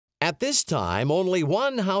At this time, only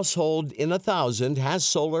one household in 1,000 has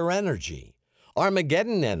solar energy.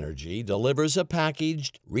 Armageddon Energy delivers a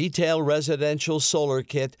packaged, retail residential solar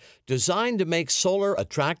kit designed to make solar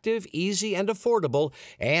attractive, easy, and affordable,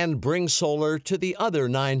 and bring solar to the other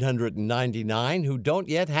 999 who don't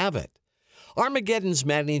yet have it. Armageddon's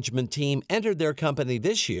management team entered their company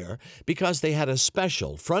this year because they had a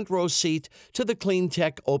special front-row seat to the Clean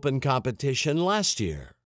Tech Open competition last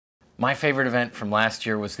year. My favorite event from last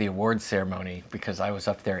year was the awards ceremony because I was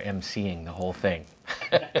up there emceeing the whole thing.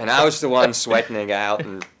 And I was the one sweating out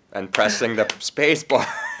and pressing the space bar,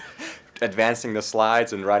 advancing the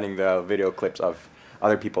slides and running the video clips of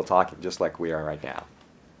other people talking just like we are right now.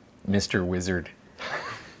 Mr. Wizard.